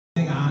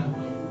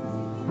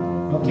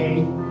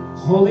Okay,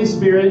 Holy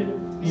Spirit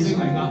is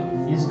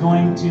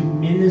going to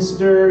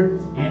minister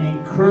and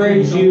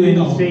encourage you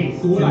in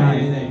faith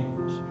tonight.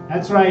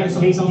 That's right.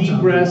 Take deep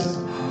breaths.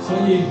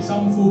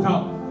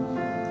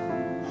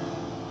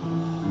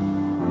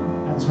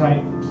 That's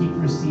right. Keep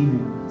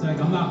receiving.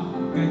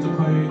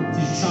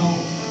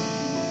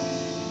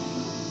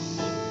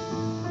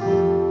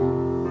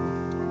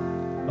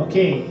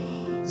 Okay,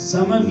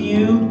 some of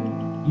you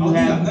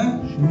have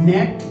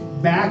neck,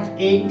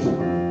 backache.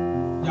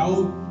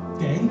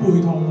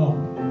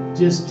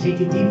 Just take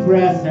a deep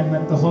breath and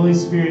let the Holy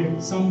Spirit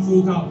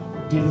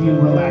give you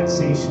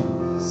relaxation.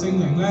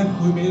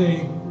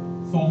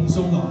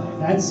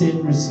 That's it,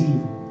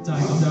 receive.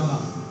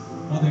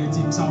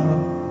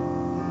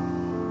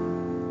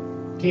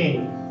 Okay,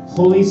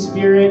 Holy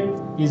Spirit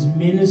is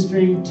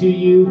ministering to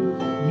you.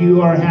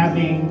 You are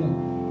having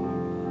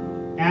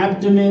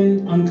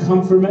abdomen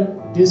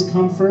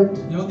discomfort,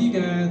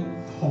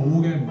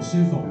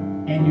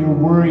 and you're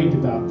worried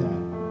about that.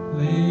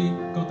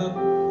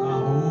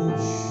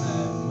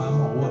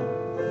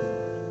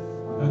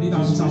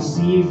 Just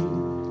receive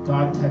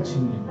God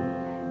touching you.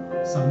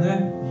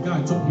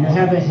 You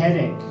have a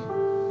headache.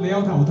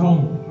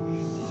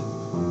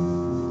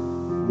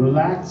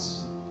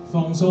 Relax.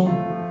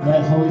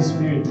 Let Holy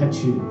Spirit touch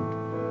you.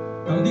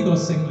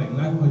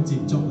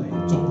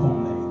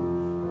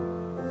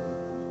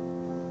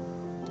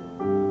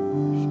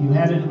 You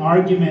had an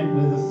argument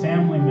with a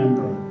family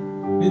member.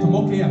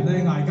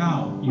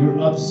 You're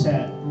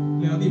upset.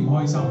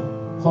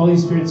 Holy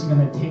Spirit's going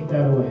to take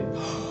that away.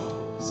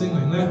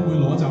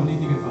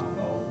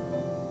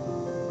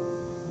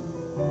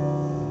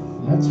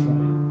 That's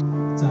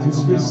right.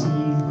 Just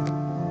receive.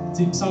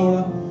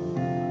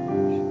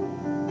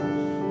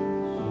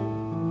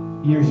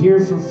 You're here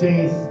for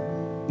faith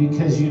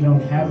because you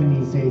don't have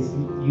any faith.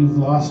 You've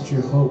lost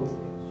your hope.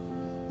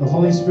 The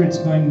Holy Spirit's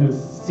going to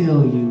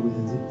fill you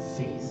with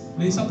faith.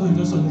 That's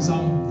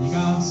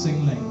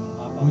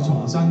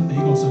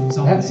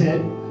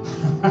it.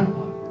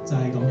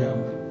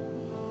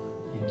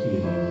 Thank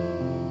you.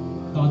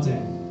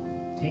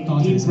 Take a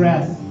deep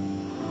breath.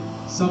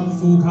 深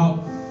呼吸。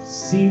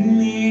心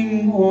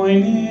靈愛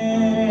你，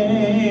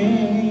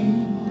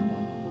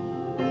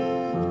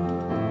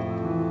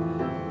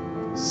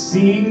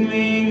心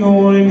靈愛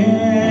你，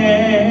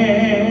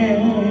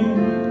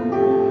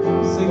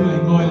聖靈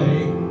愛你，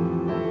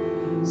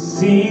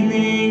心靈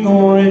愛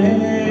你。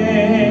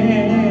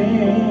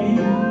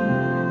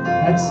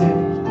That's it.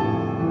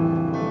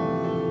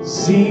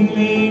 心靈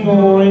愛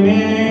你。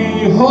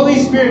Holy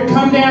Spirit,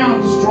 come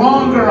down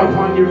stronger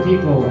upon your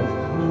people.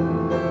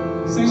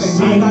 聖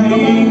靈大大咁樣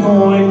愛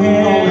你，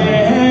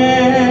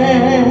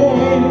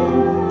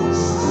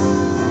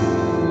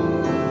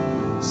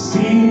聖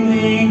靈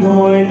愛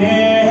你。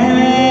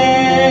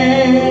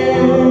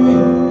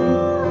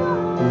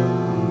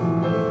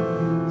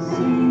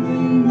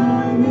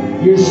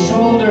Your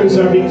shoulders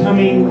are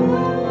becoming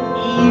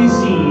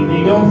easy.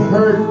 They don't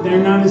hurt.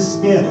 They're not as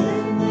stiff.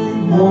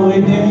 愛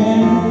你。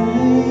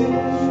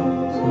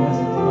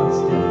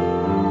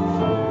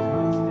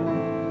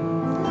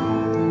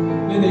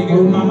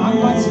慢慢開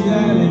始咧，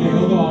你哋嗰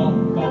個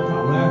膊頭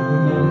咧會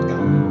冇咁緊。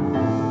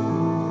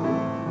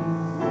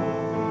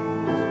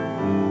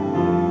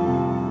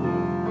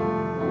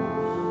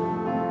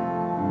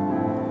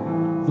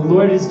The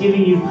Lord is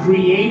giving you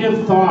creative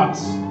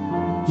thoughts.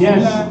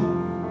 Yes.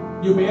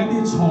 要俾一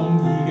啲創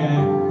意嘅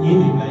意念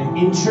你。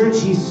In church,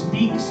 He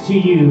speaks to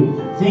you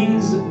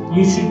things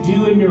you should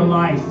do in your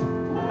life.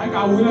 喺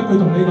教會咧，佢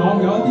同你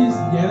講有一啲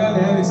嘢咧，你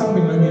喺你生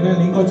命裏面咧，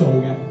你應該做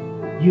嘅。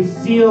You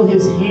feel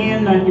His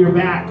hand on your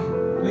back.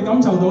 你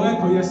感受到咧，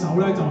佢嘅手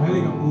咧就喺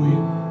你嘅背。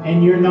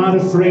And you're not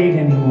afraid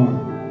anymore.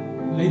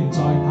 你唔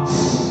再怕。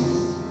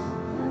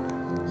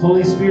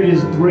Holy Spirit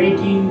is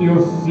breaking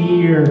your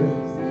fear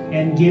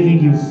and giving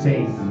you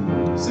faith.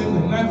 聖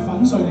靈咧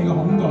粉碎你嘅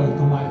恐懼，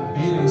同埋俾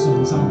你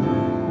信心。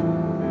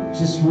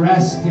Just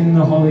rest in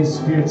the Holy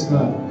Spirit's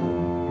love.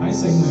 喺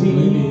聖靈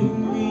裏面，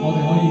我哋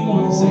可以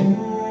安息。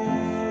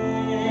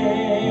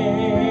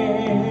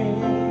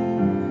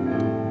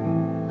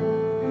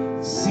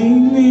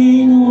心靈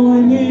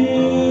愛你，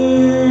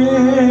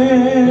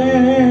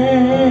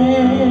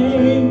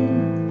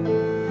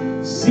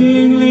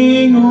心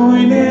靈愛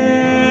你。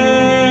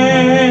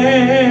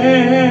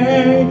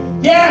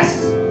Yes!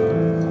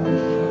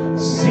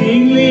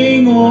 心靈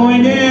愛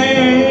你。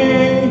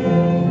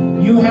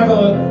You have a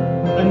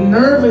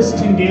nervous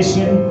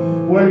condition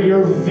where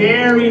you're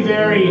very,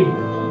 very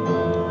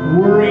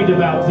worried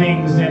about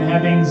things and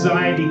have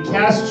anxiety.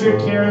 Cast your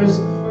cares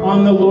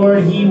on the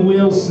Lord. He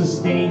will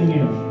sustain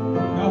you.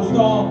 有好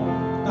多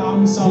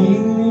擔心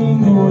唔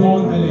平安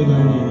喺你裏面，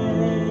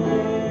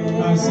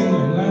但係聖靈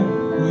咧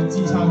會支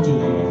撐住你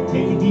嘅。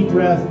Take a deep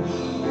breath.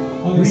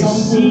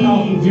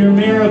 Receive your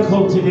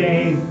miracle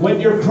today. What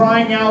you're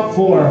crying out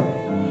for.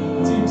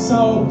 接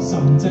收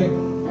神蹟。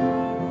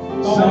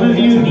Some of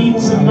you need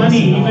some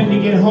money even to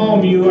get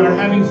home. You are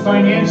having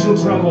financial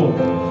trouble.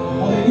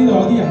 我哋呢度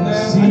有啲人咧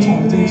喺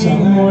財政上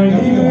咧有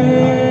啲嘅問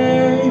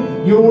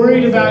題。You're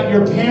worried about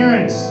your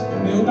parents.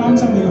 你好擔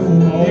心你嘅父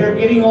母， They're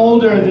getting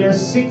older, they're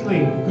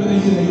sickly. 佢哋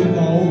越嚟越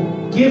老。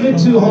 Give it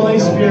to Holy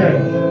Spirit.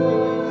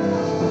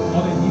 我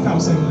哋依靠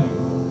聖靈。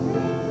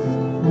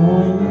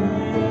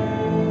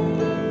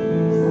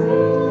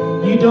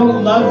 You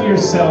don't love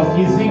yourself.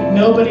 You think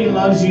nobody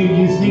loves you.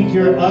 You think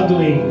you're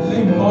ugly.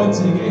 你唔愛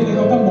自己，你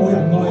覺得冇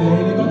人愛你，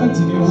你覺得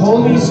自己好醜。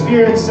 Holy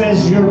Spirit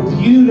says you're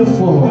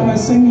beautiful. 但係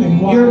聖靈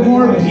話 You're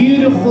more 你係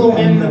beautiful 好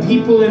than 靚 the 嘅，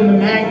 people in the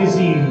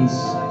magazines.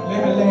 你係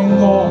靚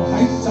過喺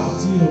雜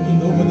誌度見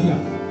到嗰啲人。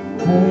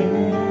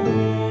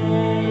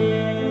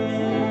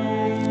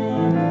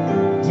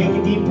 Take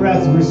a deep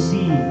breath.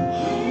 Receive.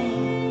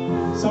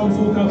 深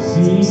呼吸，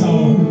接受。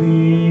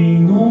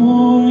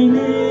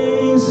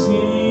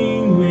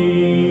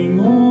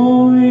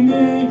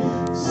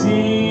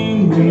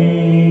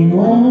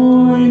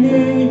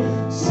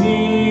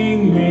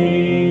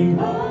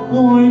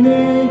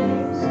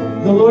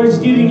 The Lord's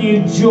giving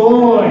you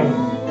joy.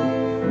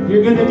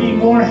 You're going to be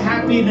more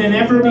happy than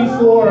ever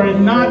before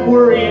and not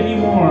worry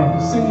anymore.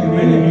 聖靈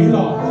俾你喜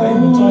樂，你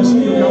唔再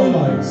需要憂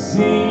慮。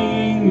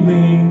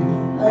 Singing,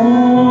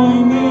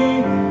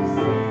 oine.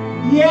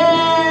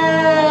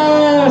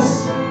 Yes!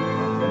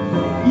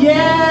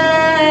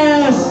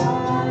 Yes!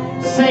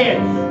 Say it.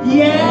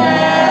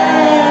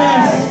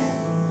 Yes!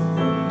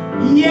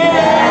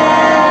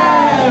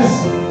 Yes!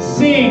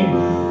 Sing.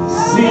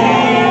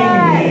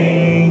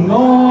 Singing,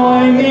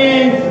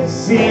 oine.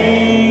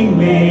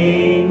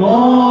 Singing,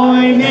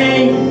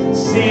 oine.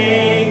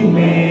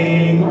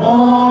 Singing,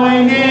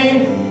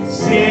 oine.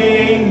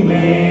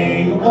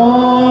 Singing,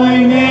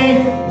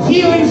 oine.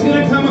 Healing's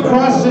going to come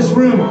across this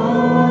room.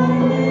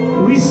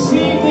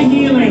 Receive the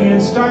healing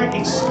and start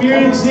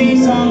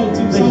experiencing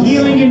the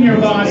healing in your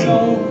body.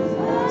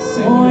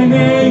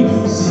 Oine,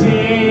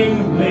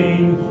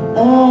 singing,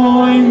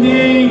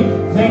 oine.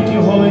 Thank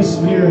you, Holy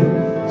Spirit.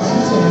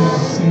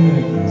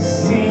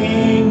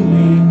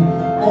 Singing,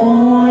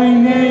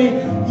 oine.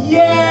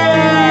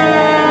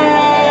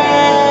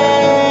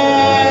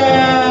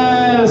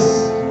 Yes!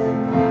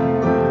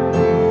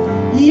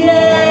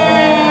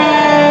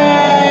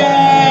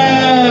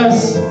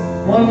 Yes!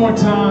 One more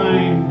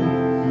time.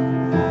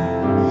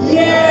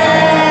 Yes!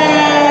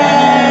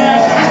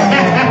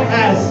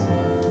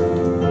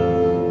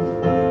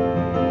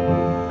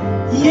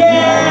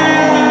 Yes!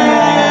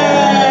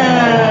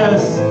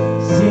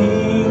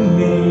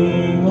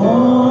 Singing,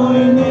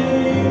 oine,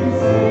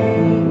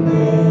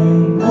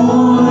 singing,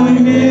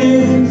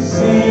 oine,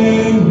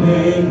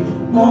 singing,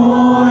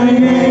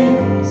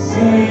 oine,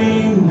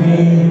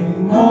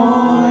 singing,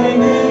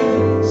 oine,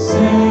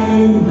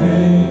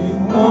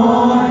 singing,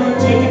 oine.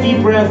 Take a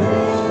deep breath.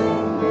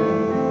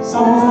 深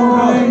呼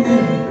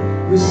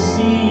吸，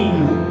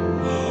 Receive.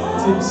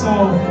 接受。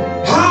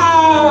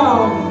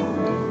 How?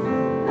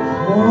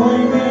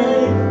 Oine.